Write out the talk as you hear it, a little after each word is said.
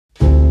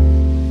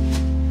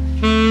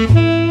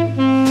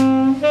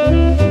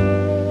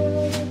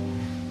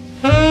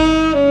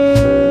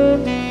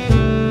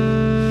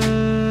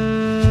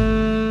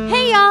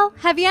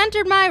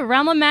entered my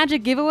Realm of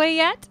Magic giveaway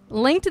yet?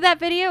 Link to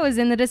that video is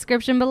in the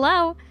description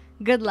below.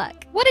 Good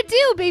luck. What it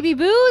do, baby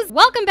boos?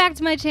 Welcome back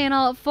to my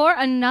channel for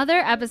another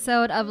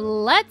episode of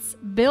Let's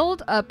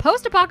Build a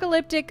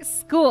Post-Apocalyptic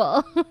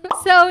School.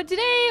 So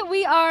today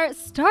we are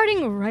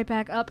starting right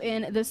back up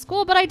in the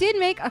school, but I did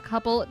make a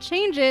couple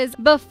changes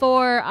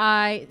before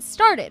I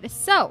started.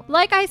 So,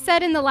 like I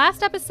said in the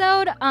last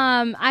episode,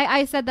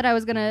 I said that I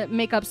was gonna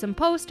make up some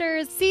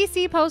posters,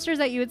 CC posters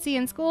that you would see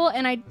in school,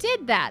 and I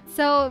did that.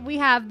 So we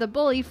have the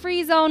bully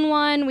free zone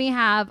one, we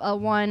have a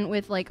one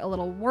with like a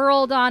little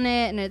world on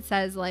it, and it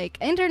says like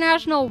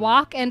International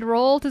Walk and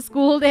Roll to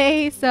School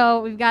Day.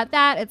 So we've got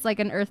that. It's like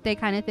an Earth Day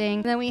kind of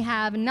thing. Then we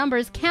have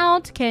numbers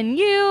count. Can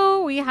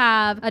you? We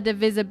have a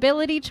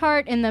divisibility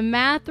chart in the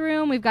math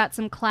room. We've got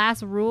some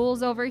class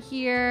rules over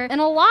here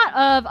and a lot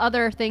of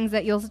other things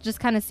that you'll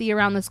just kind of see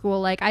around the school.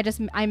 Like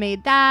I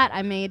made that.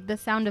 I made the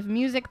Sound of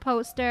Music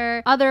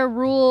poster, other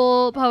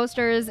rule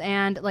posters,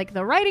 and like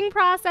the writing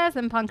process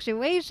and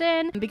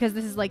punctuation because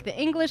this is like the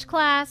English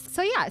class.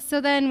 So yeah, so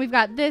then we've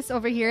got this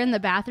over here in the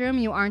bathroom.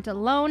 You aren't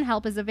alone.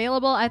 Help is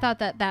available. I thought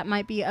that that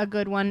might be a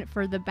good one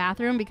for the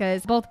bathroom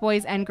because both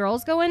boys and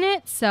girls go in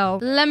it. So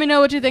let me know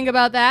what you think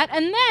about that.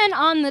 And then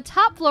on the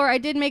top floor, I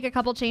did make a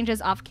couple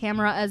changes off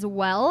camera as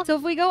well. So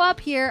if we go up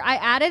here, I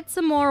added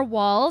some more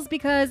walls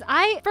because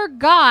I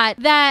forgot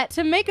that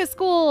to make a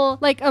school,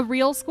 like a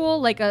real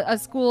school, like a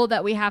school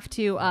that we have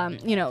to,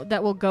 you know,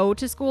 that we'll go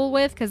to school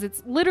with, because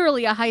it's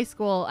literally a high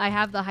school. I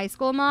have the high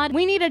school mod.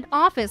 We need an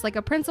office, like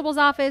a principal's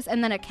office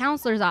and then a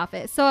counselor's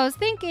office. So I was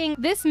thinking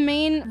this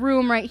main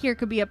room right here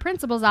could be a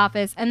principal's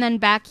office, and then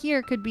back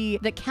here could be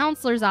the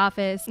counselor's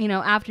office, you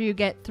know, after you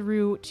get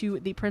through to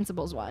the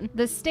principal's one.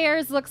 The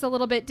stairs looks a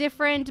little bit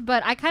different,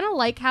 but I kind of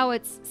like how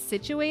it's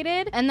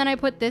situated. And then I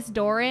put this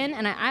door in,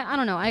 and I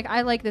don't know,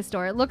 I like this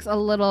door. It looks a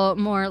little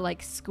more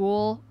like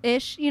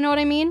school-ish, you know what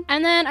I mean?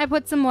 And then I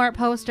put some more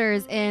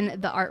posters in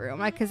the art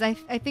room because I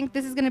think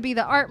this is going to be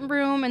the art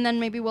room, and then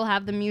maybe we'll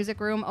have the music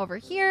room over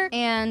here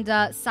and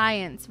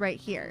science right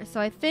here. So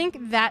I think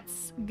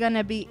that's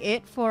gonna be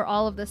it for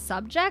all of the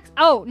subjects.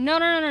 Oh, no.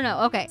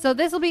 Okay, so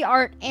this will be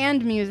art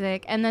and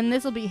music, and then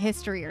this will be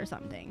history or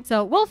something.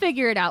 So we'll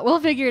figure it out.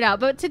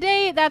 But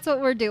today, that's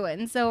what we're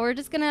doing. So we're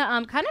just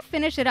gonna kind of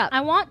finish it up.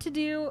 I want to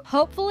do,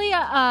 hopefully,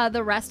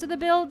 the rest of the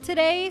build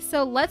today.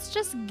 So let's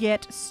just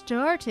get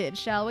started,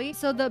 shall we?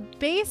 So the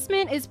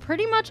basement is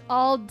pretty much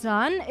all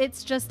done.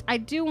 It's just, I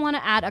do want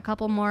to add a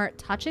couple more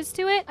touches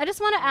to it. I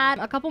just want to add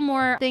a couple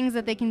more things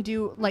that they can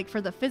do, like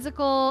for the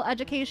physical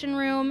education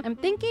room. I'm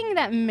thinking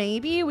that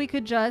maybe we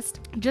could just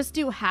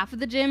do half of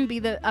the gym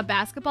be a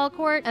basketball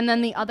court, and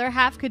then the other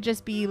half could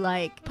just be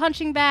like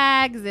punching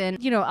bags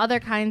and, you know, other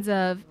kinds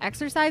of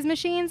exercise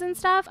machines and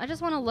stuff. I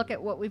just want to look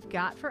at what we've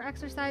got for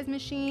exercise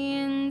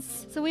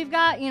machines. So we've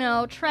got, you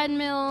know,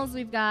 treadmills,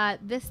 we've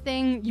got this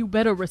thing you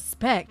better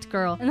respect,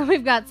 girl, and then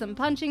we've got some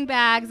punching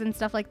bags and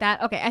stuff like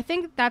that. Okay, I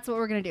think that's what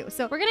we're gonna do.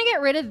 So we're gonna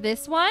get rid of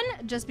this one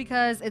just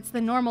because it's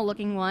the normal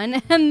looking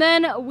one, and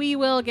then we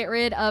will get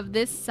rid of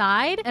this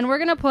side, and we're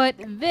gonna put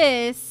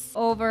this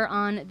over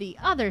on the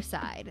other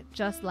side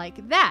just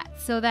like that.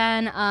 So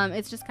then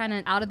it's just kind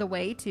of out of the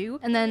way too.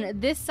 And then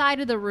this side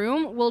of the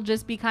room will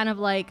just be kind of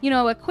like, you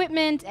know,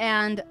 equipment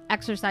and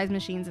exercise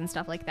machines and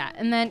stuff like that.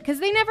 And then, because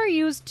they never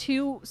use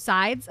two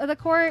sides of the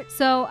court,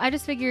 so I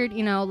just figured,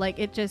 you know, like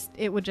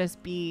it would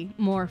just be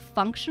more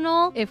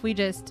functional if we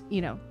just,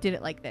 you know, did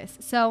it like this.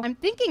 So I'm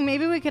thinking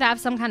maybe we could have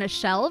some kind of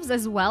shelves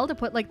as well to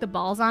put like the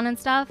balls on and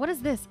stuff. What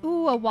is this?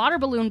 Ooh, a water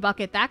balloon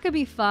bucket. That could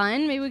be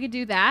fun. Maybe we could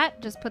do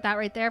that. Just put that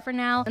right there for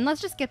now. And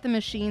let's just get the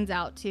machines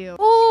out too.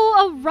 Ooh,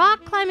 a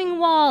rock climbing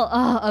wall.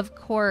 Oh, of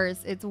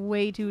course. It's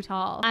way too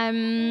tall. I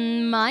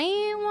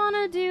might want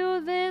to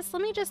do this.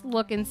 Let me just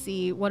look and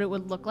see what it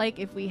would look like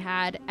if we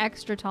had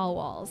extra tall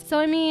walls. So,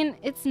 I mean,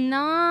 it's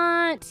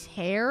not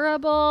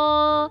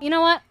terrible. You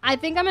know what? I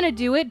think I'm going to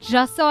do it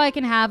just so I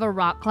can have a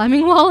rock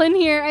climbing wall in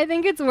here. I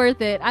think it's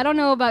worth it. I don't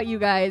know about you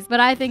guys, but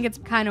I think it's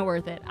kind of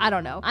worth it. I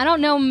don't know. I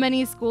don't know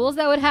many schools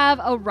that would have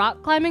a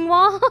rock climbing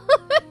wall.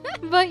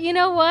 But you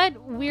know what?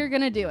 We're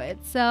gonna do it.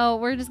 So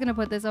we're just gonna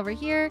put this over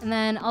here, and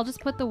then I'll just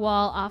put the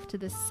wall off to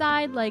the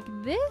side like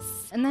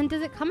this. And then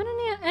does it come in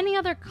any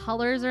other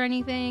colors or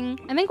anything?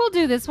 I think we'll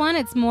do this one.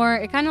 It's more,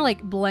 it kind of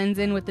like blends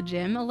in with the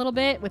gym a little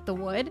bit with the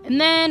wood. And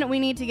then we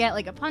need to get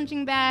like a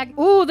punching bag.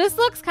 Ooh, this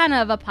looks kind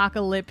of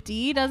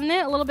apocalyptic, doesn't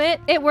it? A little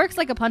bit. It works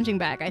like a punching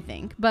bag, I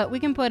think. But we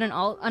can put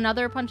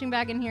another punching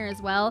bag in here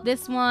as well.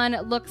 This one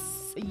looks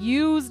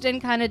used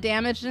and kind of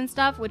damaged and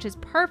stuff, which is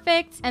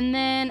perfect. And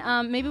then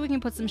maybe we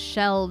can put some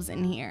shelves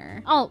in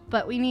here. Oh,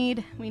 but we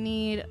need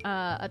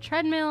a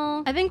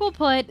treadmill. I think we'll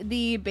put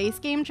the base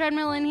game treadmill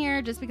treadmill in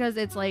here just because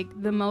it's like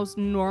the most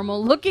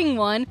normal looking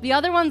one. The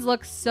other ones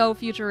look so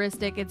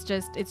futuristic. It's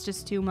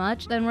just too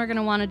much. Then we're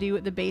gonna want to do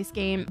the base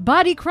game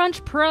Body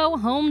Crunch Pro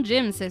home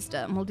gym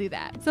system. We'll do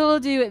that. So we'll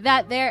do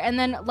that there. And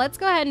then let's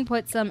go ahead and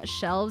put some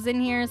shelves in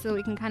here so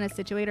we can kind of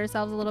situate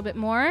ourselves a little bit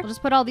more. We'll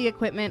just put all the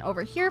equipment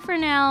over here for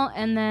now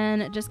and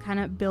then just kind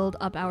of build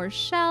up our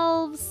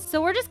shelves.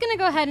 So we're just gonna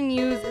go ahead and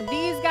use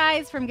these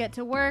guys from Get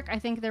to Work. I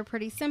think they're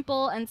pretty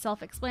simple and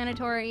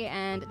self-explanatory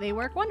and they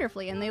work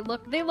wonderfully and they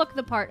look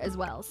the part as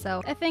well.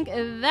 So I think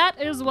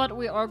that is what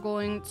we are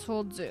going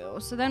to do.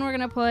 So then we're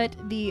gonna put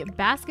the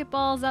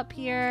basketballs up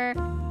here.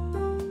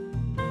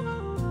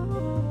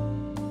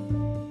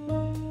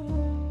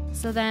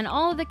 So then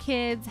all of the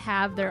kids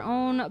have their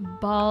own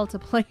ball to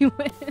play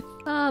with.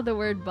 Oh, the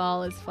word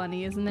ball is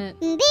funny, isn't it?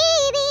 Baby,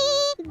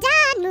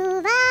 don't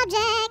move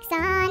objects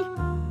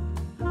on.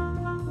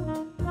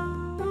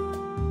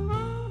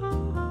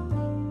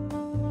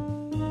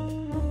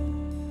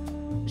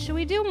 Should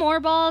we do more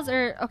balls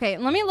or... Okay,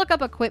 let me look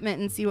up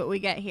equipment and see what we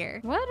get here.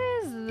 What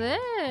is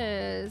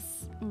this?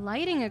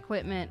 Lighting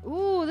equipment.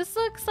 Ooh, this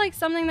looks like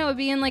something that would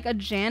be in like a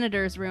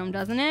janitor's room,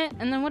 doesn't it?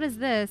 And then what is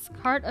this?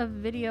 Cart of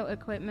video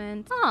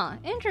equipment. Huh,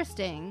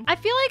 interesting. I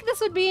feel like this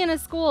would be in a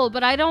school,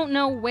 but I don't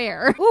know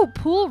where. Ooh,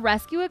 pool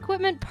rescue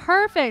equipment.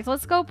 Perfect.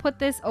 Let's go put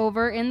this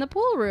over in the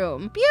pool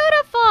room.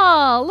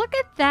 Beautiful. Look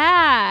at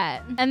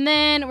that. And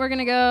then we're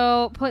gonna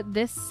go put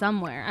this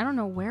somewhere. I don't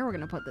know where we're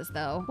gonna put this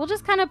though. We'll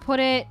just kind of put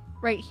it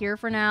right here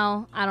for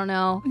now. I don't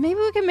know. Maybe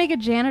we can make a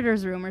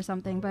janitor's room or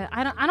something, but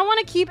I don't want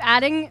to keep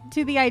adding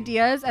to the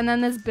ideas and then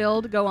this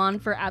build go on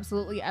for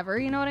absolutely ever,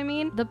 you know what I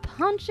mean? The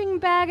punching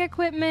bag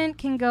equipment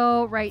can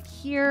go right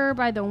here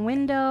by the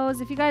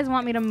windows. If you guys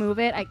want me to move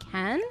it, I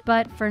can.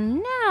 But for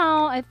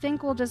now, I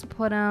think we'll just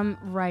put them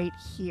right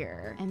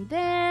here. And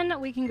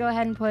then we can go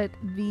ahead and put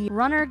the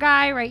runner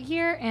guy right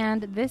here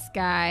and this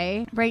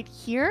guy right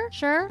here.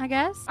 Sure, I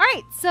guess. All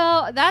right,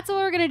 so that's what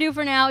we're gonna do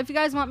for now. If you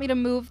guys want me to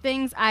move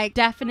things, I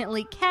definitely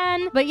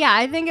can. But yeah,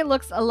 I think it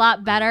looks a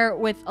lot better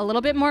with a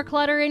little bit more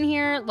clutter in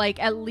here, like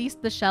at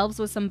least the shelves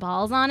with some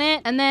balls on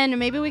it. And then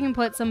maybe we can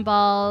put some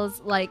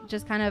balls like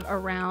just kind of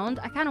around.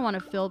 I kind of want to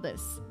fill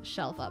this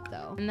shelf up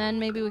though. And then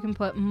maybe we can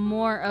put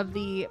more of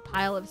the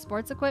pile of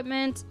sports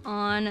equipment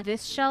on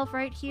this shelf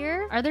right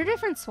here. Are there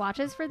different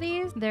swatches for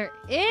these? There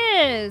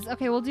is.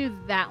 Okay, we'll do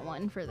that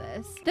one for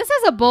this. This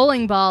has a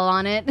bowling ball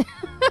on it.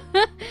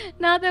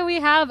 Not that we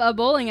have a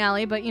bowling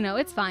alley, but you know,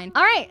 it's fine.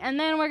 All right, and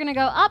then we're gonna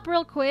go up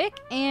real quick.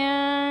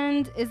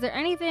 And is there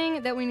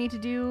anything that we need to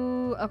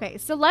do? Okay,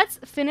 so let's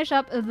finish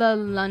up the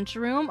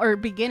lunchroom, or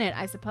begin it,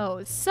 I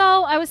suppose.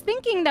 So I was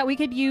thinking that we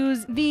could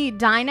use the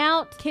dine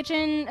out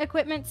kitchen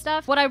equipment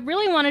stuff. What I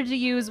really wanted to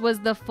use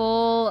was the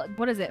full,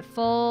 what is it?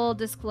 Full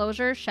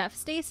disclosure chef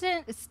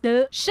station?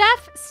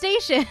 Chef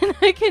station.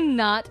 I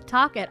cannot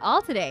talk at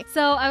all today.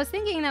 So I was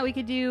thinking that we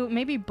could do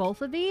maybe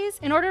both of these.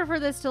 In order for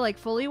this to like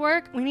fully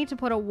work, we need to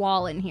put a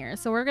wall in here.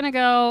 So we're gonna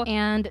go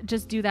and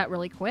just do that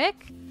really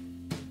quick.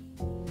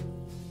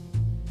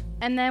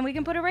 And then we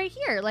can put it right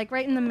here, like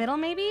right in the middle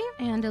maybe.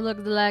 And it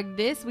looks like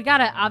this. We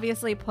gotta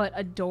obviously put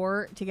a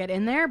door to get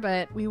in there,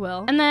 but we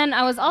will. And then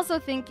I was also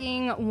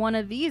thinking one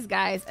of these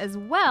guys as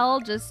well,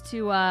 just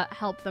to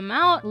help them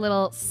out.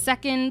 Little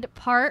second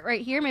part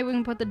right here. Maybe we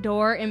can put the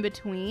door in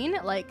between,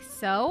 like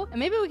so. And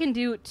maybe we can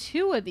do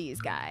two of these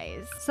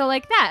guys. So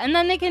like that. And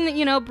then they can,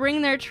 you know,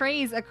 bring their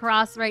trays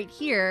across right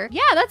here.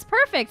 Yeah, that's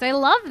perfect. I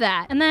love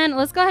that. And then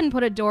let's go ahead and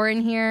put a door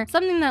in here.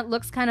 Something that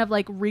looks kind of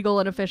like regal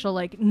and official,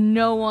 like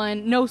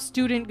no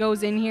student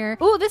goes in here.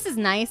 Oh, this is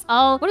nice.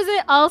 What is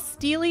it? All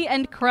steely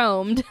and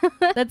chromed.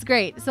 That's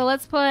great. So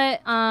let's put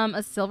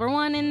a silver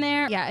one in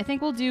there. Yeah, I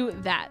think we'll do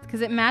that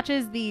because it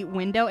matches the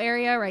window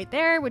area right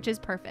there, which is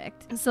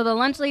perfect. So the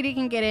lunch lady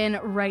can get in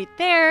right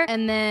there.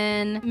 And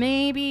then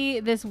maybe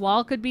this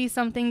wall could be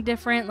something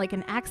different, like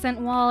an accent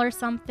wall or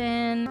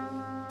something.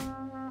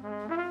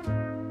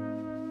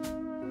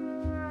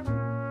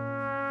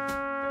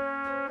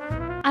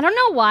 I don't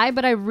know why,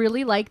 but I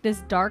really like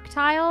this dark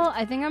tile.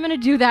 I think I'm gonna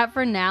do that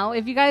for now.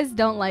 If you guys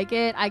don't like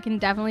it, I can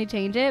definitely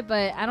change it,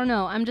 but I don't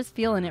know. I'm just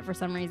feeling it for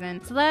some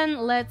reason. So then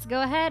let's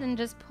go ahead and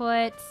just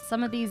put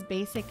some of these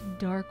basic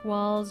dark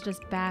walls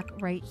just back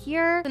right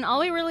here. And all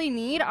we really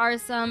need are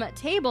some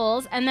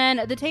tables, and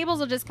then the tables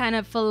will just kind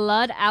of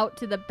flood out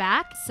to the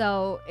back,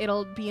 so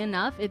it'll be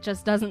enough. It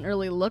just doesn't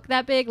really look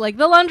that big. Like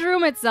the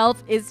lunchroom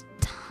itself is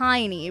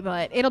tiny,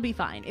 but it'll be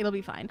fine. It'll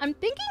be fine. I'm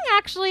thinking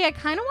actually I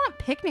kind of want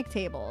picnic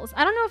tables.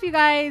 I don't know if you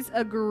guys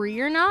agree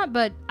or not,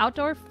 but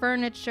outdoor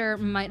furniture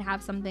might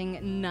have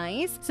something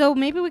nice. So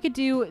maybe we could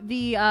do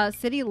the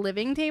city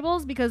living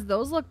tables because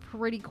those look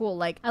pretty cool.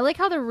 Like I like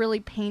how they're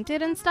really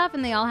painted and stuff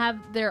and they all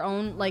have their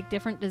own like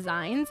different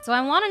designs. So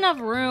I want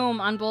enough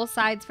room on both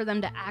sides for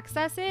them to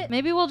access it.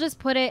 Maybe we'll just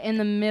put it in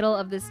the middle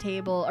of this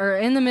table or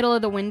in the middle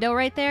of the window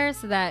right there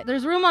so that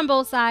there's room on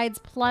both sides.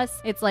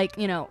 Plus it's like,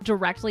 you know,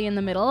 directly in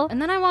the middle.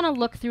 And then I want to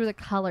look through the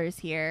colors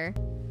here.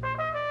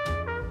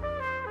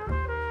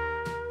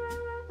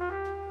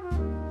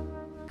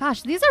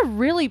 gosh, these are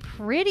really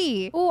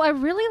pretty. Oh, I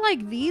really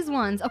like these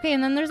ones. Okay,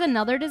 and then there's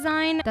another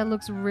design that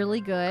looks really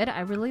good.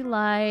 I really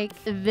like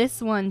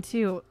this one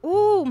too.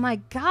 Oh my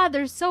God,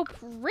 they're so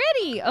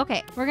pretty.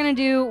 Okay, we're gonna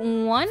do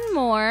one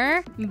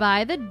more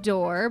by the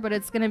door, but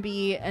it's gonna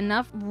be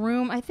enough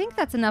room. I think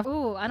that's enough.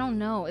 Oh, I don't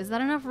know. Is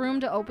that enough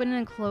room to open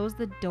and close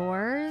the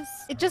doors?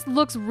 It just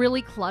looks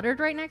really cluttered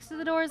right next to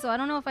the door, so I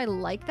don't know if I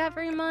like that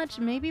very much.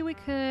 Maybe we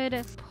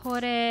could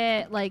put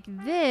it like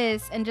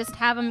this and just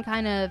have them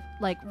kind of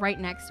like right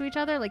next to each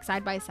other, like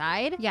side by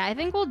side. Yeah, I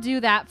think we'll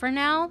do that for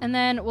now. And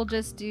then we'll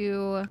just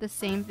do the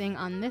same thing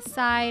on this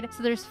side.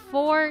 So there's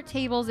 4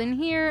 tables in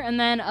here and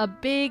then a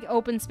big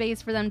open space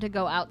for them to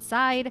go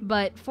outside.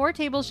 But 4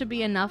 tables should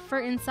be enough for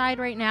inside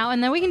right now.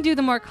 And then we can do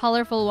the more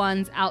colorful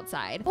ones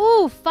outside.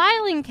 Ooh,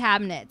 filing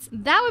cabinets.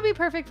 That would be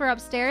perfect for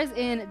upstairs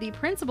in the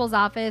principal's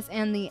office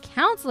and the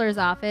counselor's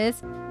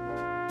office.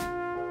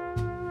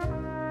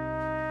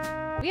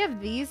 We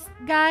have these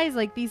guys,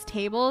 like these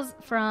tables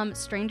from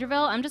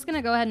Strangerville. I'm just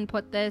gonna go ahead and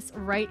put this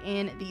right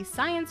in the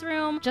science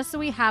room just so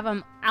we have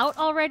them out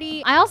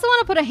already. I also want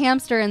to put a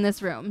hamster in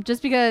this room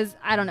just because,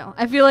 I don't know,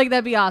 I feel like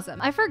that'd be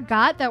awesome. I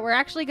forgot that we're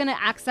actually gonna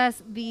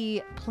access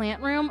the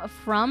plant room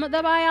from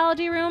the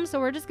biology room, so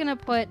we're just gonna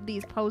put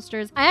these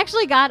posters. I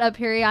actually got a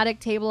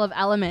periodic table of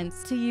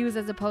elements to use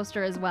as a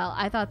poster as well.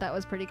 I thought that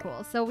was pretty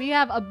cool. So we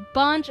have a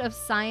bunch of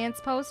science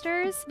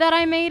posters that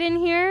I made in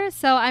here.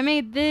 So I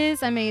made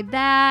this, I made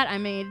that, I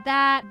made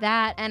that,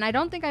 and I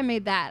don't think I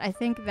made that. I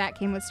think that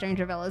came with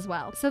Strangerville as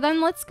well. So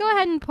then let's go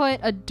ahead and put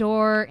a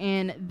door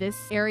in this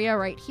area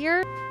right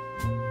here.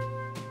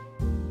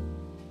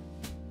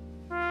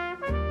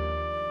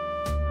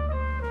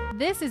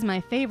 This is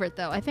my favorite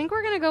though. I think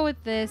we're gonna go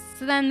with this.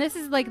 So then this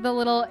is like the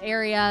little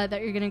area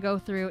that you're gonna go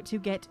through to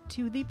get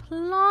to the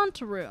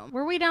plant room.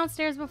 Were we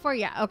downstairs before?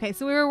 Yeah, okay,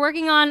 so we were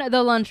working on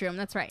the lunchroom,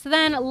 that's right. So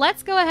then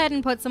let's go ahead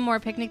and put some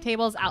more picnic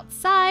tables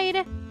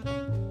outside.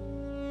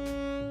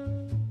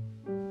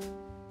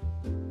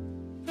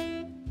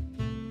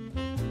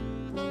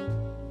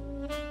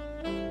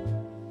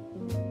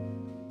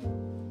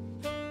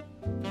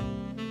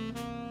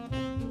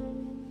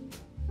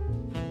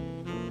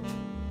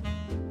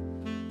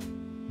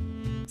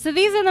 So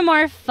these are the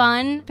more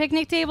fun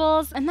picnic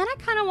tables. And then I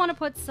kind of want to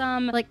put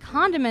some like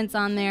condiments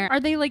on there. Are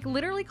they like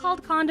literally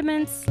called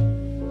condiments?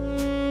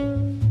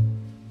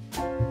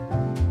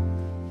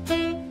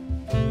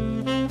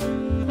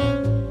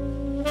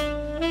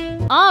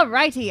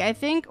 Alrighty, I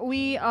think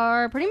we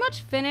are pretty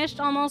much finished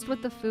almost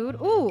with the food.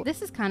 Ooh,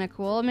 this is kind of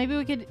cool. Maybe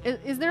we could,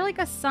 is there like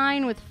a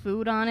sign with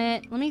food on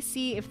it? Let me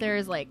see if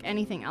there's like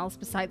anything else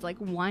besides like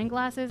wine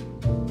glasses.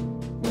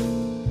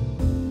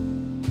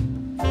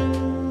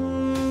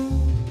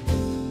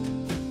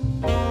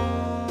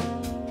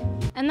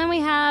 And then we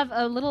have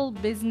a little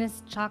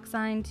business chalk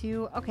sign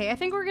too. Okay, I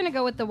think we're gonna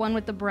go with the one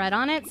with the bread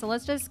on it. So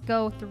let's just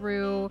go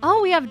through.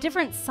 Oh, we have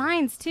different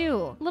signs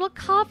too. Little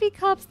coffee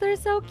cups, they're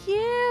so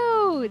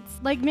cute.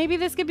 Like maybe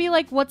this could be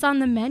like what's on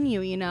the menu,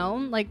 you know?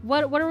 Like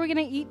what are we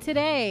gonna eat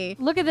today?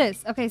 Look at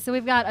this. Okay, so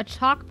we've got a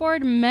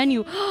chalkboard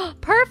menu.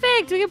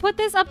 Perfect, we can put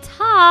this up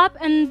top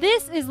and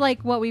this is like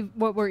what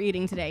we're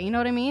eating today, you know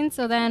what I mean?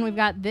 So then we've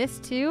got this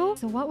too.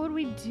 So what would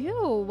we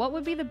do? What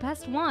would be the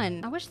best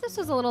one? I wish this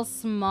was a little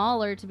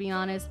smaller, to be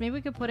honest. Maybe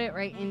we could put it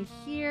right in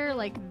here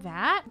like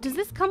that. Does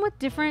this come with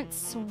different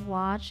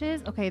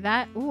swatches? Okay,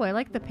 that, ooh, I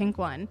like the pink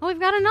one. Oh, we've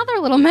got another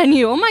little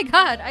menu. Oh my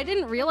God, I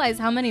didn't realize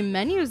how many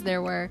menus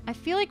there were. I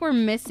feel like we're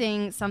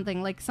missing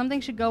something, like something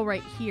should go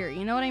right here.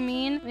 You know what I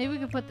mean? Maybe we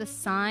could put the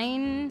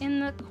sign in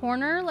the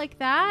corner like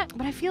that,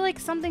 but I feel like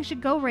something should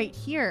go right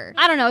here.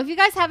 I don't know. If you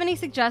guys have any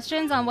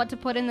suggestions on what to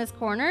put in this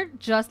corner,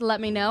 just let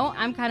me know.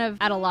 I'm kind of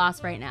at a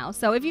loss right now.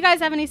 So if you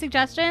guys have any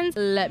suggestions,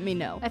 let me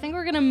know. I think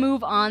we're gonna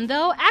move on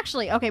though.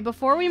 Actually, okay,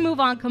 before we move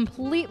on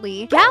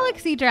completely,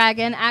 Galaxy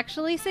Dragon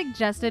actually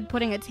suggested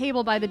putting a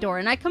table by the door,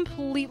 and I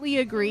completely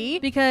agree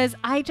because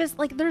I just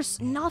like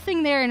there's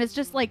nothing there and it's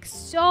just like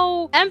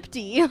so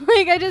empty.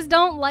 Like I just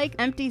don't like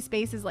empty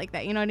spaces like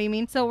that, you know what I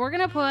mean? So we're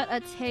gonna put a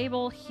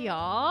table here,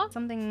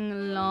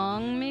 something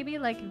long maybe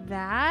like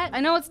that. I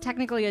know it's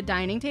technically a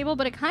dining table,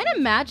 but it kind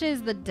of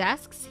matches the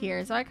desks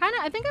here, so I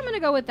think I'm gonna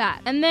go with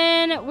that. And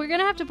then we're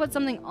gonna have to put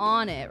something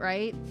on it,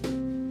 right?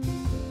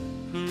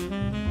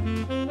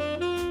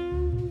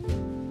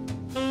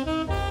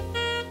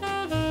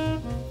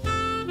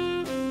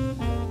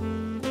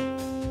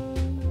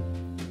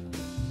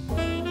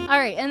 All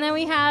right, and then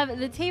we have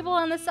the table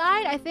on the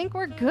side. I think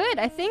we're good.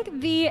 I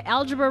think the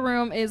algebra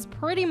room is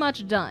pretty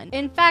much done.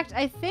 In fact,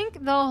 I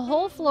think the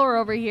whole floor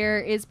over here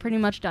is pretty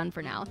much done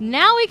for now.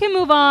 Now we can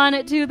move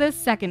on to the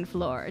second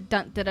floor.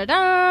 Dun, da, da,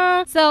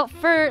 da. So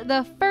for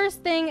the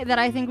first thing that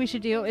I think we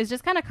should do is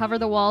just kind of cover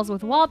the walls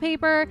with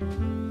wallpaper.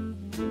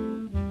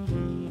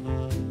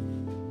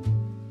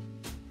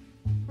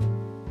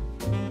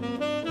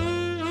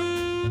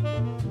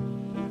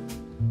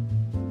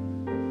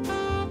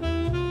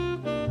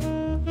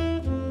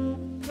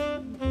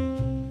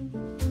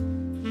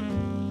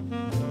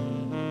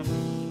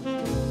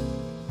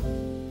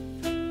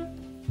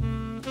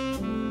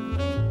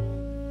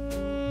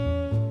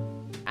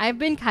 I've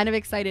been kind of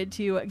excited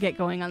to get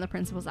going on the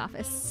principal's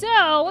office.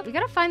 So we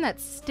gotta find that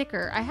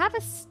sticker. I have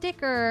a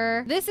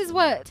sticker. This is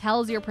what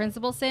tells your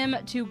principal sim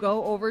to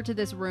go over to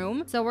this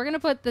room. So we're gonna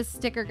put the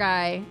sticker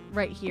guy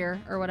right here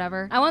or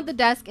whatever. I want the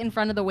desk in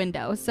front of the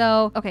window.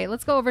 So, okay,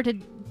 let's go over to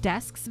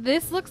desks.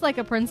 This looks like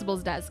a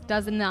principal's desk,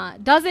 does it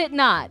not? Does it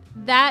not?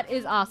 That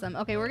is awesome.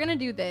 Okay, we're gonna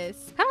do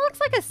this. Kind of looks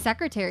like a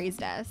secretary's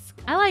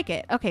desk. I like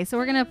it. Okay, so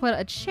we're gonna put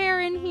a chair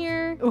in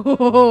here.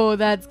 Oh,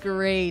 that's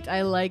great.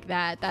 I like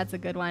that. That's a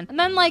good one. And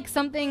then like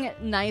something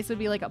nice would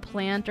be like a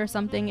plant or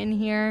something in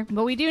here.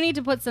 But we do need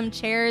to put some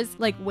chairs,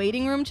 like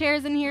waiting room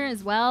chairs in here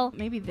as well.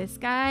 Maybe this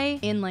guy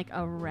in like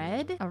a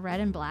red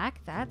and black.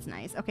 That's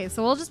nice. Okay,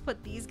 so we'll just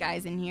put these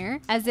guys in here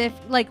as if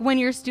like when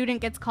your student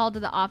gets called to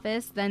the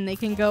office, then they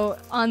can go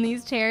on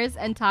these chairs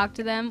and talk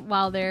to them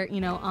while they're,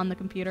 you know, on the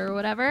computer or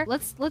whatever.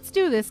 Let's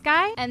do this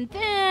guy. And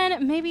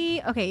then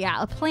maybe, okay,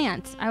 yeah, a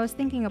plant. I was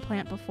thinking a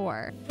plant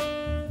before.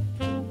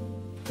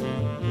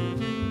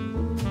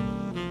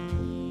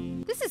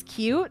 This is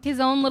cute. His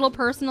own little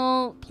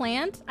personal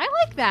plant. I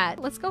like that.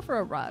 Let's go for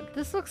a rug.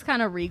 This looks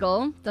kind of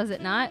regal, does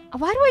it not?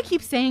 Why do I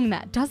keep saying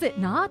that? Does it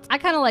not? I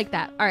kind of like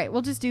that. All right,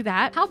 we'll just do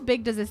that. How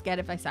big does this get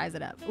if I size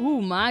it up?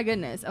 Ooh, my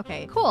goodness.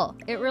 Okay, cool.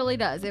 It really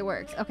does. It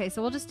works. Okay,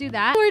 so we'll just do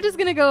that. We're just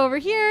gonna go over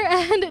here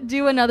and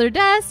do another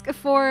desk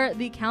for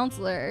the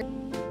counselor.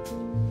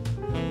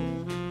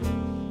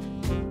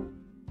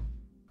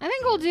 I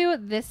think we'll do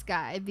this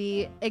guy,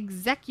 the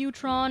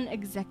Executron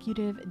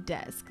Executive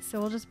Desk.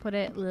 So we'll just put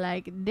it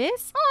like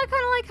this. Oh, I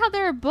kind of like how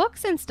there are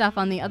books and stuff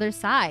on the other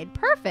side.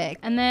 Perfect.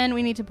 And then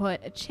we need to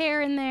put a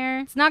chair in there.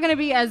 It's not going to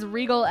be as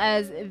regal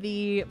as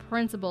the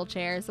principal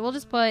chair. So we'll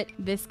just put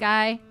this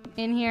guy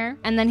in here.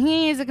 And then he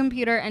needs a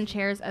computer and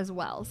chairs as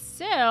well.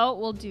 So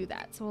we'll do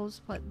that. So we'll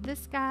just put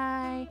this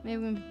guy.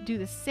 Maybe we'll do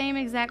the same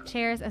exact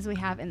chairs as we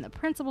have in the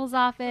principal's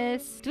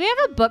office. Do we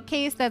have a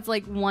bookcase that's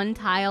like one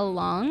tile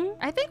long?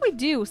 I think we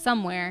do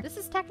somewhere. This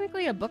is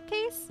technically a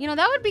bookcase. You know,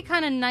 that would be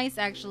kind of nice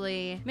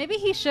actually. Maybe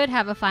he should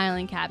have a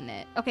filing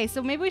cabinet. Okay,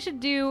 so maybe we should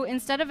do,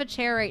 instead of a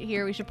chair right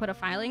here, we should put a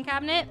filing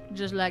cabinet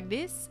just like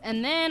this.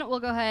 And then we'll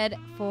go ahead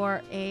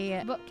for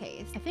a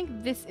bookcase. I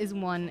think this is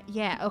one.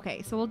 Yeah,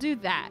 okay, so we'll do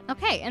that.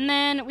 Okay, and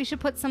then we should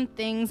put some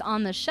things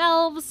on the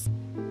shelves.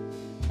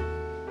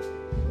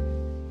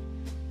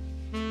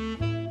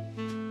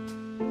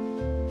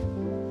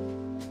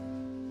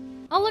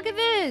 Oh, look at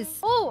this.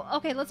 Oh,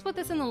 okay, let's put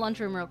this in the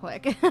lunchroom real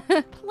quick.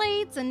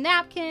 Plates and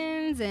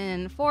napkins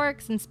and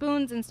forks and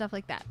spoons and stuff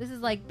like that. This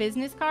is like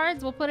business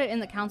cards. We'll put it in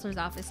the counselor's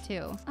office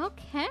too.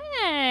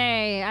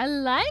 Okay, I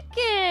like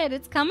it.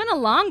 It's coming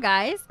along,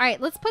 guys. All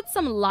right, let's put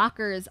some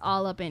lockers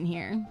all up in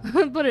here.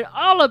 Put it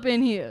all up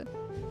in here.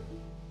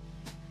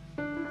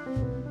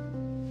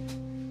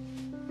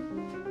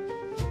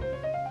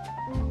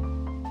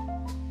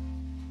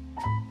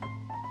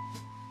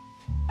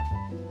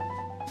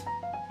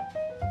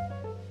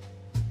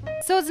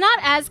 So it's not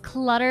as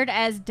cluttered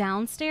as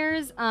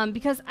downstairs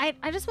because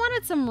I just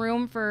wanted some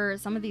room for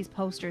some of these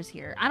posters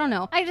here. I don't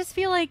know. I just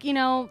feel like, you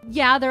know,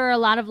 yeah, there are a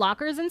lot of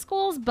lockers in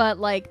schools, but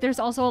like there's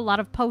also a lot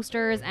of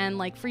posters and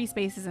like free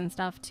spaces and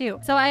stuff too.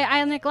 So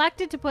I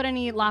neglected to put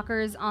any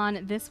lockers on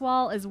this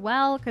wall as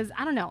well because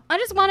I don't know. I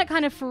just want it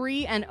kind of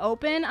free and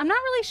open. I'm not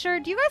really sure.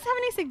 Do you guys have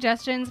any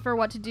suggestions for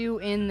what to do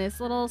in this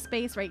little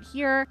space right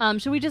here?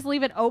 Should we just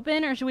leave it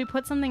open or should we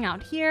put something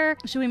out here?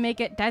 Should we make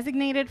it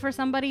designated for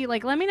somebody?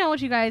 Like, let me know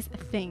what you guys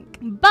think.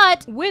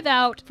 But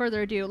without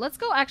further ado, let's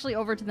go actually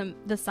over to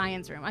the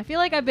science room. I feel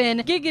like I've been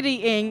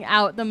giggity-ing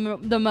out the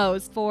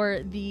most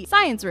for the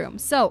science room.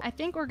 So I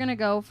think we're gonna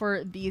go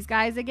for these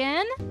guys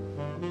again.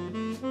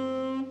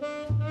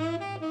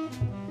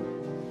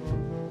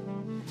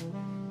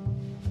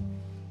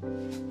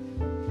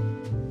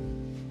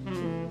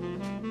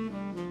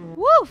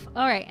 Woof!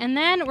 All right, and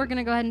then we're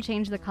gonna go ahead and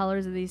change the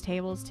colors of these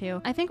tables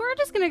too. I think we're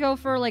just gonna go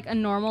for like a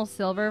normal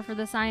silver for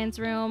the science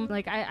room.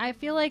 Like I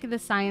feel like the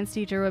science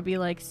teacher would be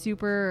like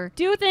super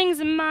do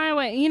things my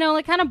way, you know,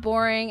 like kind of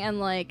boring and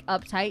like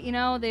uptight, you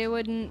know? They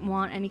wouldn't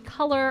want any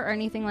color or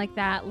anything like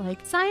that. Like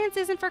science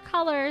isn't for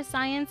color,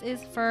 science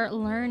is for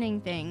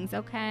learning things,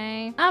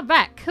 okay? All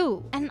right,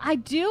 cool. And I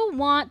do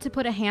want to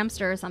put a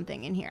hamster or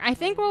something in here. I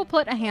think we'll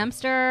put a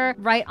hamster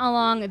right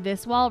along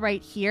this wall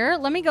right here.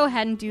 Let me go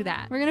ahead and do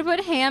that. We're gonna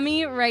put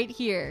Hammy right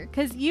here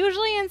because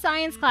usually in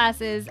science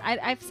classes,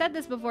 I've said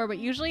this before, but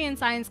usually in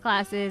science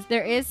classes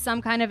there is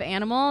some kind of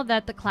animal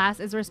that the class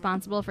is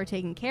responsible for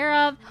taking care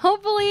of.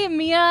 Hopefully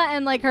Mia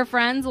and like her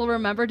friends will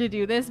remember to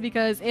do this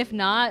because if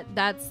not,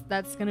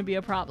 that's gonna be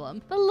a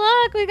problem. But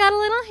look, we got a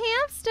little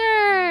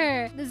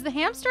hamster. Is the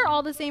hamster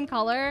all the same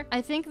color?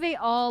 I think they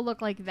all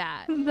look like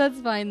that.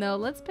 That's fine though.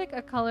 Let's pick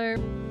a color.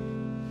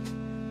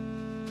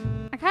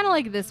 I kind of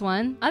like this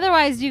one.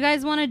 Otherwise, do you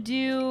guys want to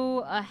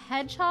do a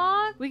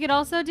hedgehog? We could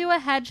also do a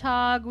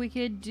hedgehog. We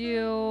could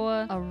do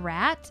a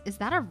rat. Is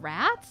that a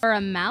rat or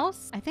a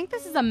mouse? I think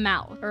this is a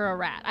mouse or a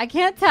rat. I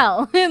can't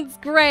tell. It's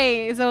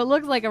gray, so it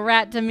looks like a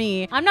rat to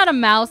me. I'm not a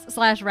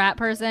mouse/rat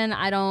person.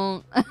 I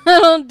don't I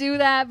don't do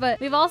that.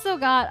 But we've also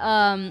got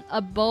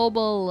a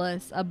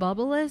bulbulus. A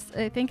bubulus?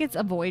 I think it's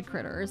a void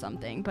critter or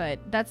something, but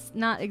that's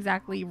not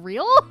exactly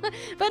real.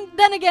 But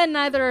then again,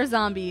 neither are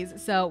zombies,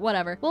 so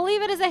whatever. We'll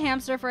leave it as a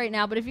hamster for right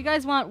now, but if you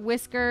guys want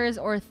whiskers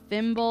or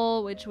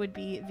thimble, which would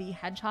be the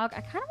hedgehog,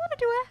 I kind of want to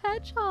do a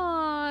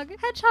hedgehog.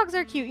 Hedgehogs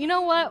are cute. You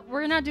know what?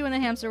 We're not doing a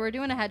hamster. We're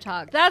doing a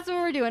hedgehog. That's what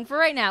we're doing for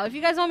right now. If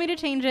you guys want me to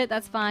change it,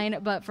 that's fine,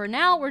 but for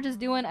now, we're just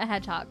doing a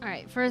hedgehog. All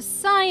right, for a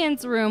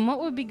science room, what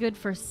would be good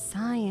for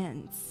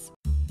science?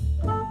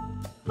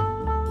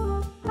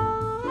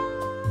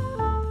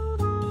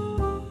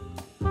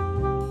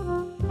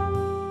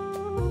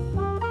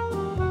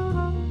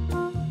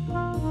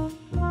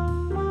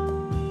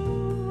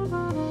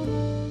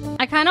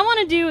 I kind of want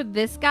to do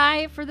this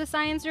guy for the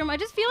science room. I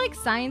just feel like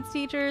science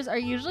teachers are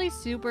usually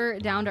super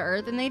down to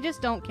earth and they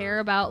just don't care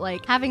about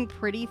like having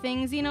pretty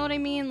things, you know what I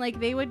mean? Like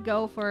they would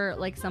go for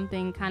like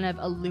something kind of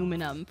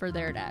aluminum for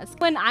their desk.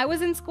 When I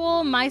was in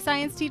school, my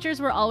science teachers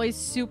were always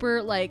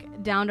super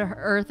like down to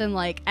earth and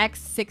like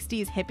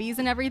ex-60s hippies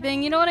and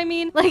everything, you know what I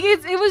mean? Like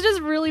it was just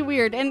really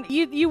weird, and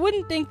you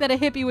wouldn't think that a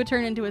hippie would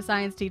turn into a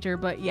science teacher,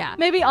 but yeah,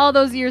 maybe all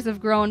those years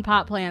of growing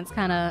pot plants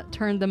kind of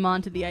turned them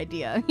on to the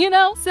idea, you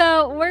know?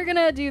 So we're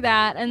gonna do that.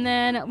 And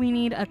then we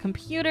need a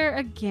computer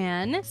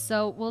again.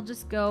 So we'll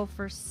just go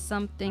for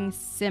something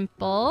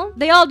simple.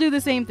 They all do the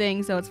same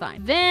thing, so it's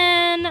fine.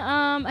 Then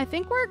I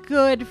think we're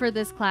good for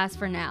this class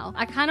for now.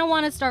 I kind of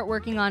want to start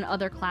working on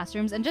other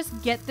classrooms and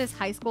just get this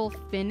high school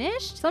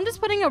finished. So I'm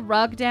just putting a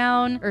rug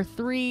down, or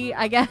 3,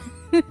 I guess.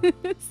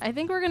 I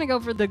think we're gonna go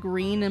for the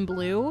green and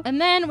blue. And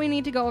then we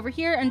need to go over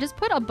here and just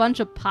put a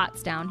bunch of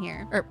pots down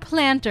here. Or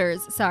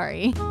planters,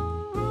 sorry.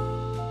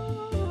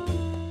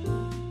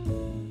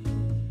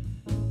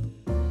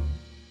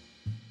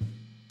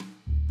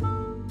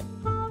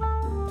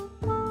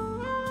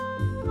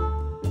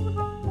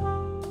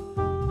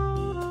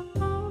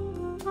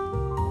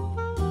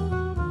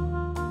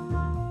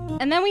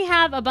 And then we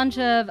have a bunch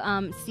of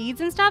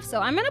seeds and stuff. So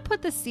I'm going to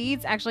put the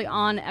seeds actually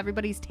on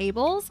everybody's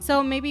tables.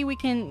 So maybe we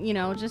can, you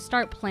know, just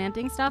start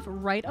planting stuff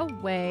right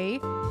away.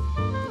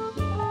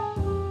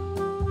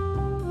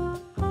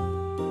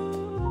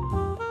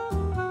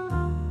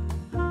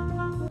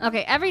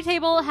 Okay, every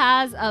table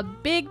has a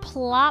big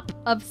plop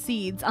of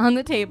seeds on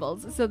the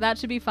tables, so that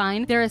should be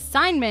fine. Their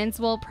assignments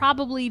will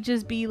probably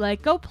just be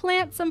like, go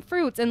plant some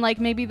fruits, and like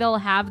maybe they'll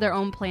have their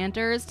own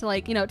planters to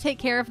like, you know, take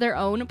care of their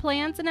own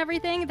plants and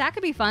everything. That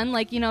could be fun,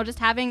 like, you know, just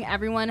having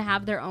everyone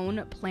have their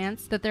own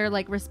plants that they're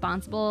like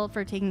responsible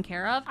for taking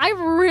care of. I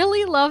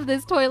really love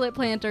this toilet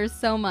planter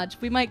so much.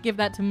 We might give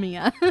that to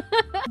Mia.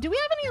 Do we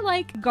have any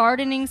like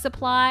gardening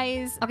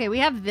supplies? Okay, we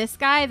have this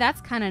guy.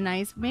 That's kind of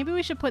nice. Maybe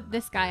we should put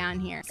this guy on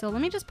here. So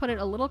let me just put it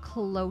a little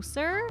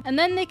closer, and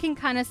then they can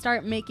kind of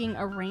start making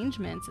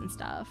arrangements and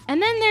stuff.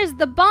 And then there's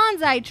the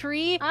bonsai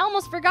tree. I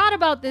almost forgot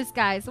about this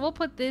guy, so we'll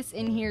put this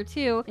in here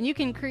too, and you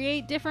can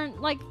create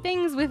different like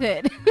things with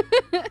it.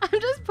 I'm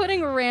just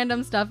putting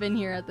random stuff in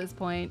here at this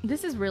point.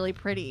 This is really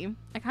pretty.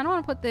 I kind of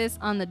want to put this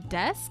on the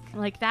desk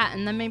like that,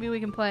 and then maybe we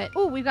can put,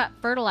 oh, we've got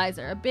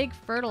fertilizer, a big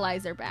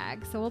fertilizer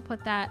bag. So we'll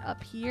put that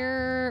up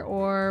here,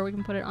 or we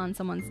can put it on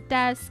someone's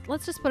desk.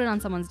 Let's just put it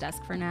on someone's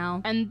desk for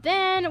now. And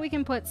then we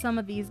can put some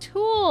of these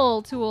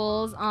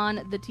tools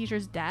on the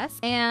teacher's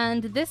desk.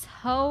 And this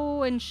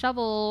hoe and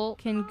shovel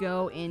can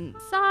go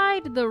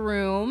inside the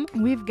room.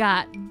 We've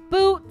got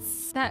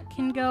boots that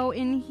can go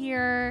in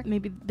here.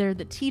 Maybe they're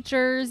the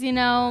teachers, you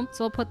know?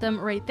 So we'll put them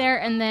right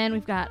there. And then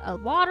we've got a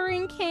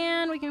watering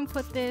can. We can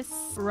put this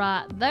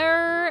right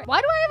there.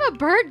 Why do I have a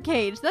bird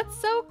cage? That's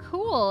so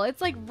cool. It's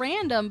like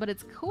random, but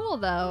it's cool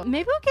though.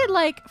 Maybe we could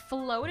like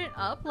float it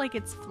up like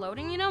it's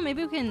floating, you know?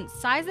 Maybe we can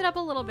size it up a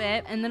little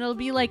bit, and then it'll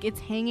be like it's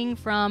hanging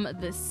from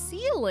the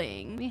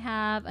ceiling. We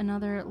have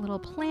another little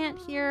plant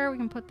here. We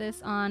can put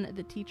this on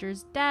the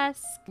teacher's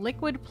desk.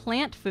 Liquid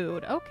plant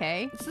food.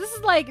 Okay. So this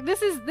is like,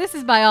 this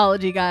is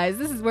biology, guys.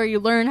 This is where you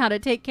learn how to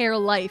take care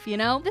of life, you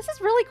know? This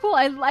is really cool.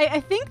 I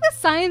think the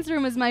science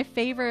room is my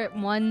favorite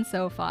one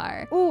so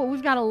far. Ooh,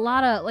 we've got a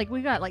lot of, like,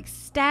 we've got like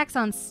stacks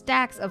on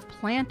stacks of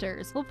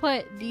planters. We'll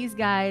put these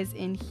guys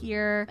in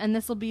here, and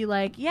this will be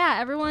like, yeah,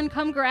 everyone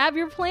come grab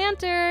your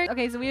planter.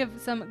 Okay, so we have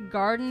some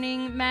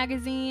gardening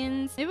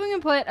magazines. Maybe we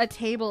can put a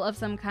table of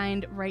some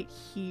kind right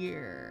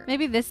here.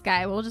 Maybe this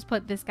guy. We'll just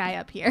put this guy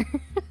up here.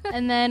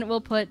 And then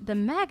we'll put the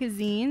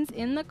magazines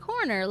in the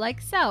corner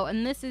like so.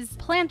 And this is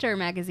planter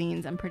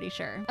magazines, I'm pretty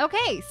sure.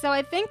 Okay, so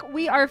I think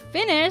we are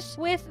finished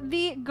with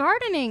the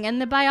gardening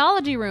and the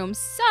biology room.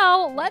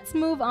 So let's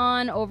move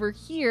on over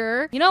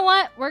here. You know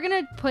what? We're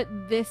gonna put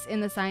this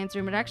in the science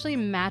room. It actually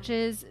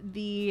matches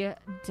the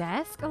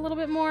desk a little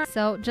bit more.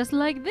 So just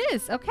like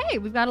this. Okay,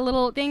 we've got a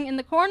little thing in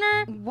the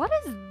corner. What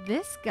is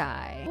this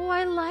guy? Oh,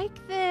 I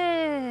like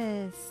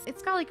this.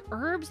 It's got like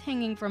herbs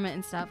hanging from it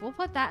and stuff. We'll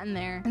put that in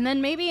there. And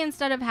then maybe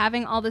instead of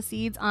having all the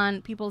seeds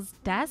on people's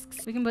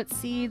desks, we can put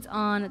seeds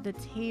on the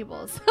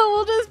tables. So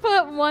we'll just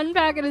put one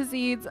packet of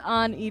seeds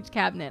on each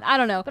cabinet. I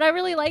don't know, but I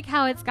really like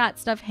how it's got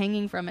stuff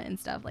hanging from it and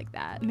stuff like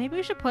that. Maybe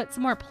we should put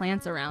some more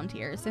plants around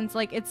here since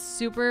like it's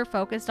super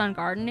focused on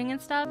gardening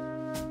and stuff.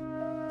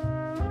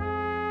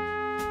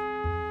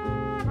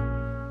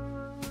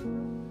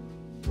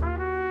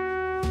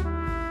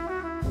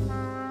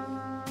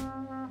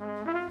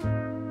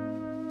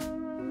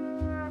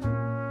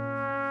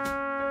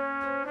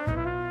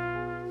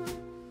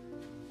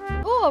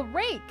 A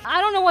rake.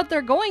 I don't know what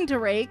they're going to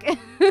rake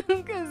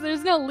because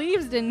there's no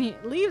leaves in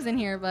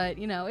here, but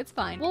you know, it's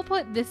fine. We'll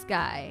put this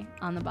guy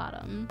on the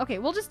bottom. Okay,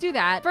 we'll just do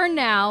that for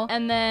now.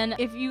 And then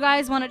if you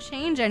guys want to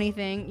change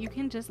anything, you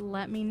can just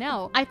let me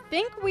know. I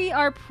think we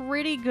are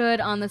pretty good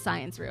on the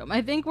science room.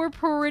 I think we're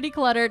pretty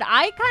cluttered.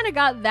 I kind of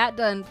got that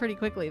done pretty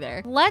quickly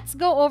there. Let's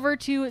go over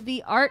to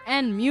the art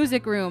and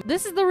music room.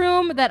 This is the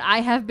room that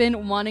I have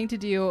been wanting to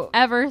do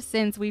ever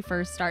since we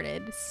first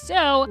started.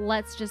 So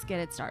let's just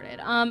get it started.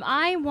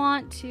 I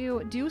want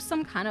to do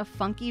some kind of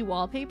funky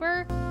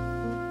wallpaper.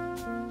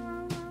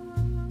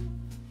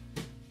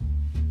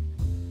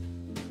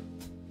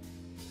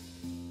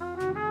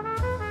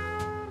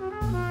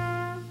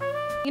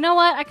 You know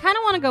what? I kind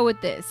of want to go with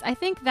this. I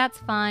think that's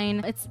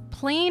fine. It's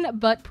plain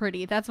but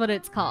pretty. That's what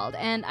it's called.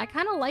 And I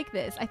kind of like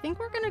this. I think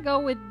we're going to go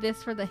with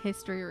this for the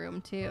history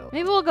room too.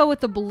 Maybe we'll go with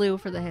the blue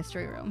for the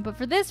history room. But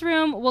for this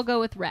room, we'll go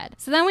with red.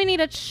 So then we need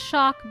a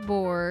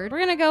chalkboard. We're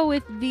going to go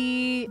with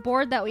the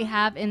board that we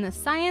have in the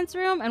science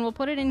room and we'll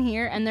put it in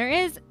here. And there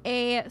is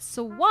a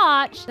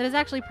swatch that is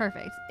actually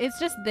perfect. It's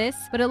just this,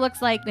 but it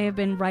looks like they have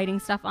been writing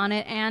stuff on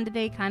it and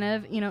they kind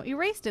of, you know,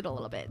 erased it a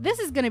little bit. This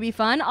is going to be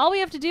fun. All we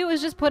have to do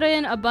is just put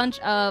in a bunch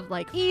of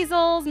like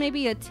easels,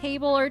 maybe a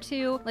table or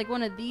two, like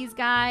one of these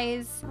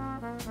guys.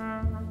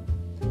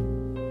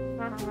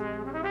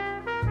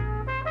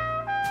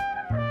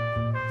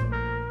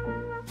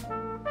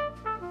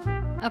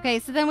 Okay,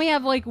 so then we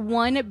have like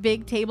one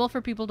big table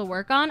for people to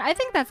work on. I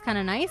think that's kind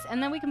of nice.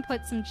 And then we can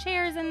put some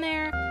chairs in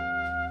there.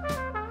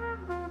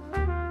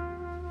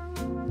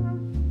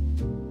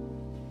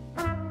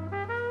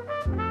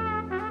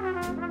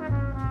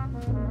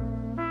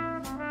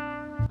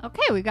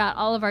 Okay, we got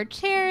all of our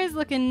chairs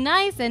looking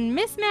nice and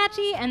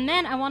mismatchy. And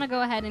then I want to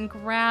go ahead and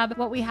grab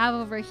what we have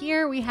over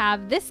here. We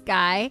have this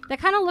guy that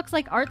kind of looks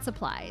like art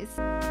supplies.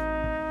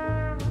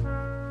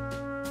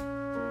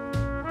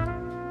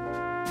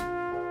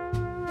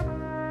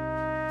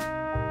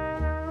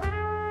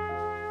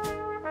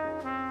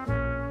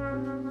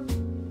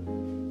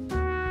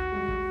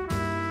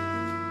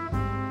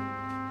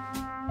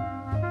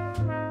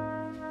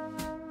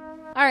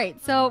 All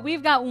right, so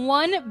we've got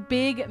one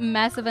big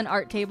mess of an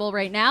art table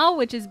right now,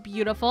 which is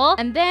beautiful.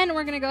 And then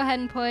we're gonna go ahead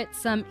and put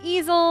some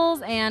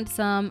easels and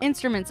some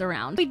instruments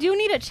around. We do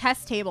need a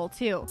chess table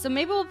too. So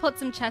maybe we'll put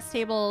some chess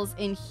tables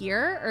in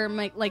here or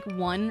like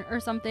one or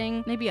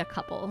something, maybe a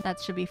couple. That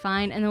should be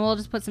fine. And then we'll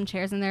just put some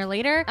chairs in there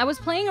later. I was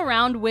playing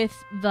around with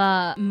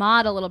the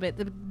mod a little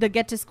bit, the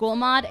Get to School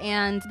mod,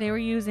 and they were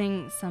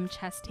using some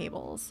chess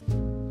tables.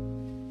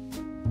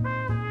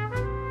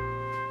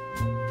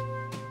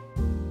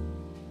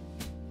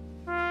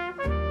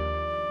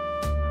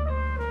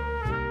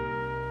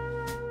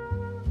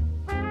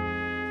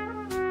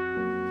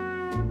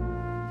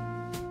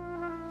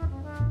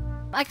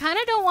 I kind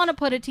of don't want to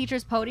put a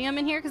teacher's podium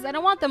in here because I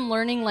don't want them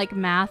learning like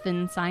math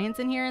and science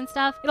in here and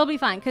stuff. It'll be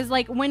fine because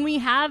like when we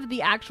have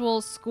the actual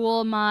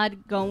school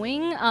mod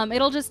going,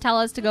 it'll just tell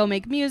us to go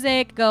make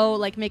music, go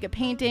like make a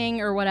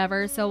painting or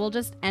whatever. So we'll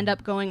just end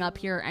up going up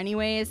here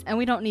anyways. And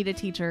we don't need a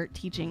teacher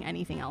teaching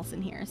anything else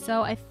in here.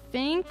 So I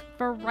think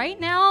for right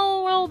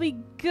now we'll be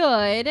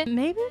good.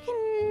 Maybe we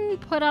can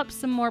put up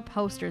some more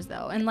posters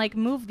though and like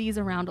move these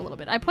around a little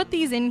bit. I put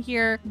these in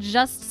here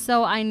just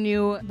so I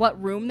knew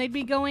what room they'd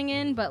be going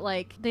in, but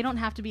like they don't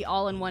have to be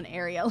all in one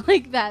area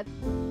like that.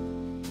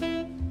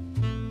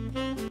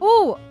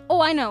 Oh,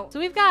 I know. So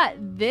we've got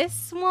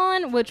this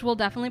one, which we'll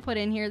definitely put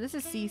in here. This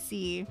is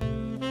CC.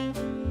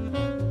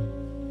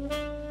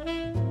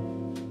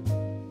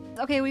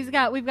 Okay, we've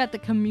got the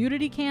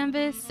community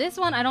canvas. This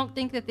one, I don't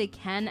think that they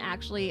can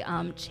actually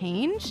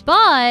change,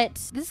 but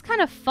this is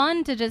kind of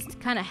fun to just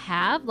kind of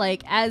have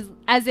like as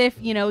if,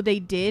 you know, they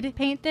did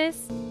paint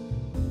this.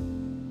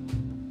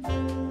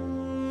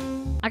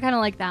 I kind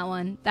of like that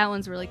one. That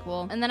one's really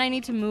cool. And then I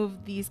need to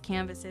move these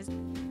canvases.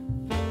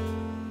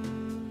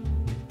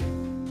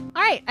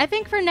 All right, I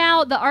think for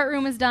now the art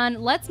room is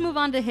done. Let's move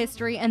on to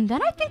history, and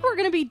then I think we're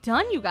gonna be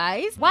done, you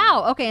guys.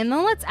 Wow, okay, and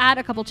then let's add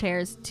a couple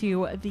chairs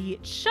to the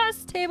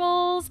chess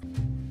tables.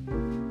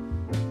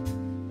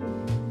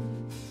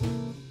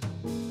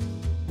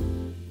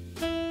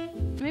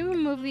 Maybe we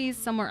move these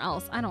somewhere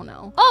else. I don't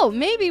know. Oh,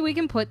 maybe we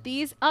can put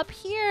these up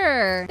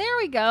here. There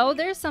we go.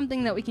 There's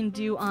something that we can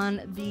do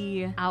on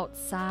the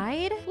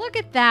outside. Look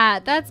at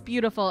that. That's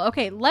beautiful.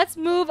 Okay, let's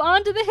move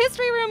on to the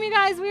history room, you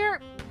guys. We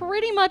are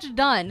pretty much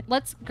done.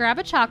 Let's grab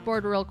a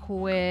chalkboard real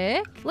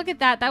quick. Look at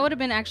that. That would have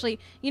been actually,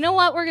 you know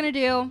what we're gonna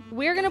do?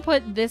 We're gonna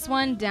put this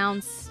one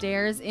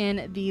downstairs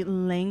in the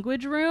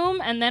language room,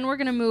 and then we're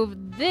gonna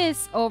move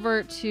this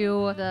over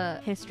to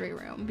the history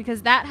room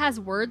because that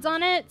has words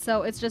on it.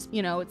 So it's just,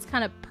 you know, it's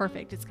kind of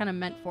perfect. It's kind of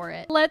meant for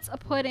it. Let's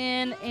put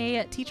in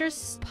a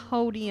teacher's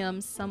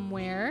podium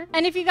somewhere.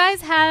 And if you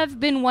guys have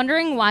been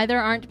wondering why there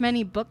aren't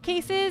many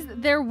bookcases,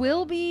 there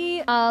will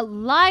be a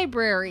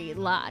library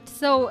lot.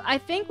 So I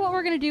think what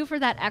we're gonna do for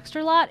that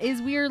extra lot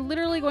is we are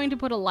literally going to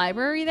put a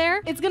library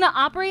there. It's going to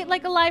operate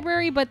like a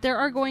library, but there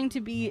are going to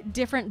be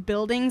different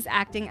buildings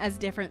acting as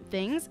different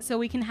things. So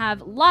we can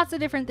have lots of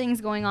different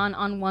things going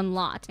on one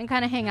lot and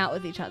kind of hang out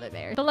with each other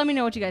there. But let me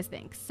know what you guys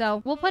think.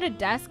 So we'll put a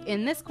desk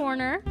in this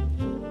corner.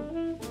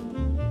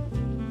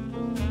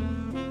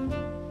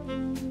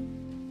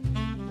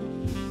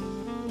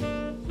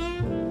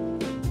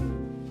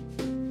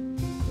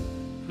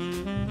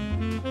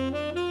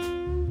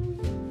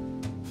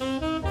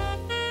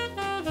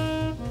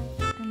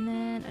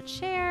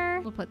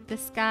 We'll put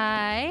this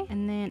guy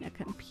and then a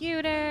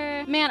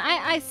computer. Man,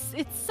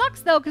 it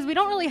sucks though because we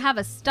don't really have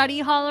a study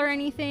hall or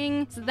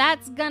anything. So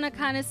that's gonna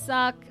kind of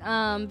suck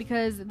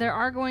because there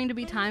are going to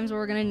be times where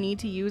we're gonna need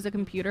to use a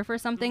computer for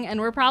something, and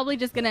we're probably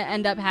just gonna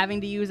end up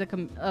having to use a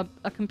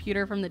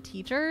computer from the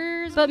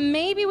teachers. But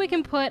maybe we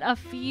can put a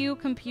few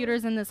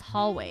computers in this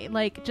hallway,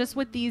 like just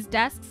with these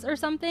desks or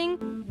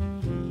something.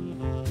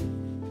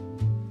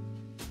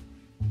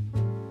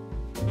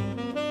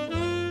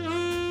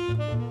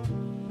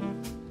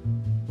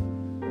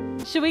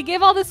 Should we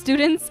give all the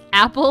students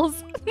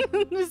apples?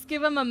 Just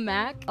give them a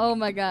Mac? Oh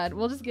my god,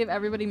 we'll just give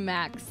everybody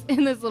Macs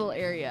in this little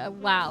area.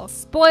 Wow.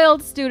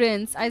 Spoiled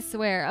students, I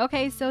swear.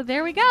 Okay, so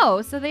there we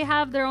go. So they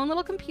have their own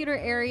little computer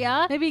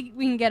area. Maybe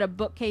we can get a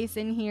bookcase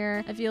in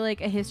here. I feel like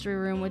a history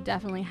room would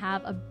definitely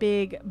have a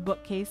big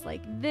bookcase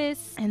like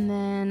this. And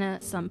then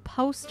some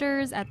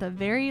posters at the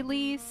very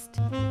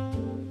least.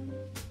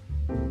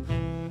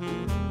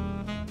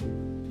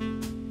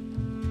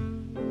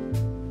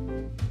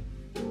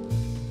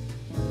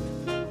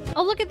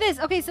 Oh, look at this.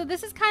 Okay, so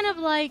this is kind of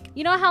like,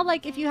 you know how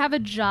like if you have a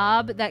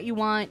job that you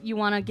want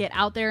to get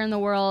out there in the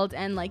world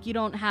and like you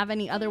don't have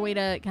any other way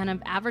to kind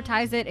of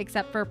advertise it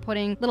except for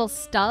putting little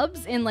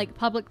stubs in like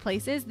public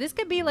places. This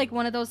could be like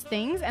one of those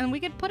things, and we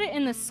could put it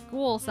in the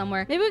school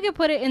somewhere. Maybe we could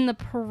put it in the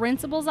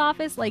principal's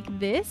office like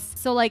this.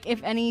 So like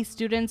if any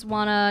students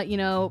want to, you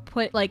know,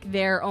 put like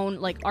their own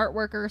like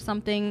artwork or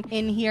something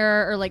in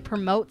here or like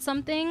promote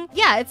something.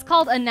 Yeah, it's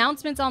called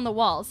announcements on the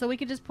wall. So we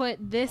could just put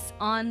this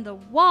on the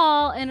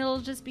wall and it'll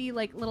just be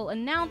like little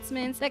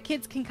announcements that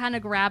kids can kind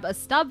of grab a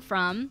stub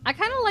from. I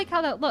kind of like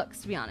how that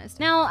looks, to be honest.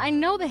 Now, I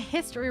know the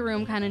history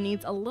room kind of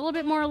needs a little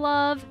bit more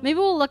love. Maybe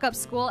we'll look up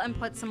school and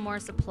put some more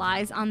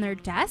supplies on their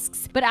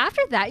desks. But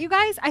after that, you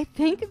guys, I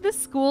think the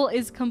school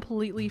is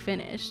completely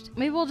finished.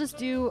 Maybe we'll just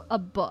do a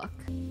book.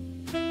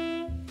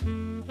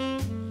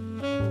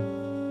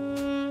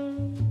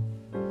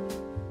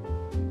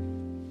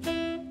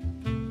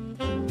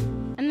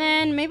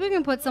 Then maybe we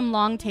can put some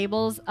long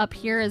tables up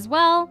here as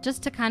well,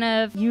 just to kind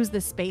of use the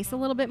space a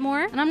little bit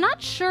more. And I'm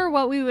not sure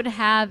what we would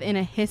have in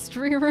a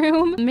history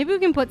room. Maybe we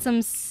can put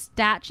some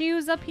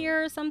statues up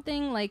here or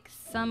something, like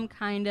some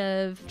kind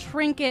of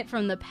trinket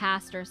from the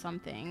past or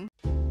something.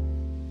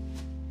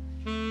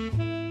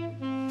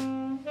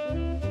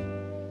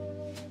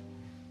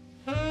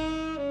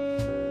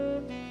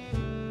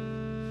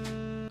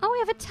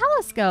 Have a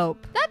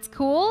telescope. That's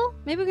cool.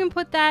 Maybe we can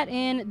put that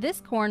in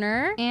this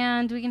corner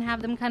and we can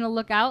have them kind of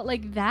look out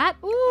like that.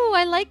 Ooh,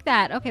 I like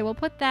that. Okay, we'll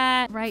put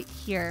that right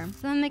here.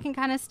 So then they can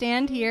kind of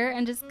stand here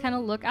and just kind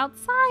of look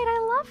outside.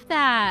 I love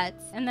that.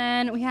 And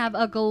then we have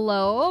a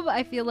globe.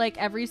 I feel like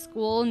every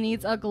school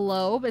needs a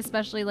globe,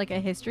 especially like a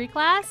history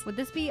class. Would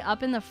this be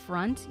up in the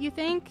front, you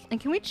think?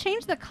 And can we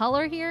change the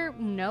color here?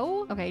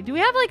 No. Okay, do we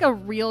have like a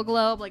real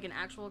globe, like an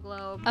actual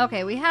globe?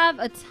 Okay, we have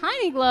a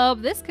tiny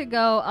globe. This could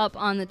go up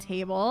on the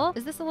table.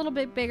 Is this a little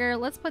bit bigger?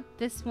 Let's put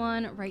this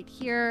one right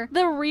here.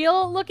 The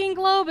real looking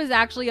globe is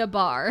actually a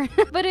bar,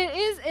 but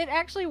it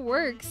actually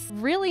works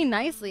really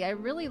nicely. I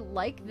really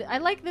like I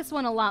like this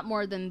one a lot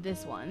more than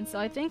this one. So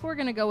I think we're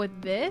gonna go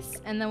with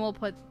this, and then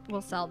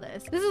we'll sell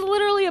this. This is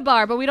literally a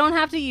bar, but we don't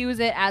have to use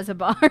it as a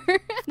bar.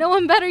 No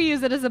one better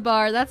use it as a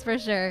bar, that's for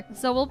sure.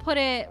 So we'll put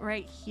it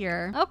right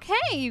here.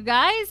 Okay, you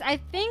guys, I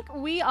think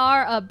we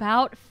are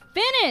about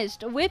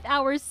finished with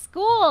our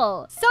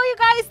school. So you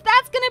guys,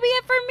 that's gonna be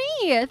it for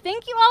me.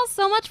 Thank you all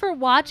so much for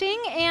watching,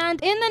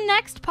 and in the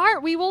next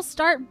part, we will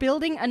start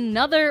building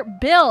another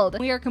build.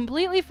 We are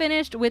completely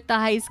finished with the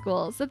high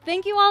school. So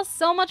thank you all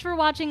so much for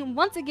watching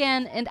once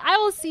again, and I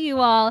will see you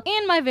all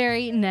in my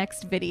very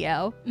next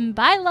video.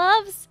 Bye,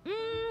 loves.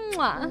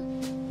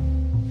 Mwah.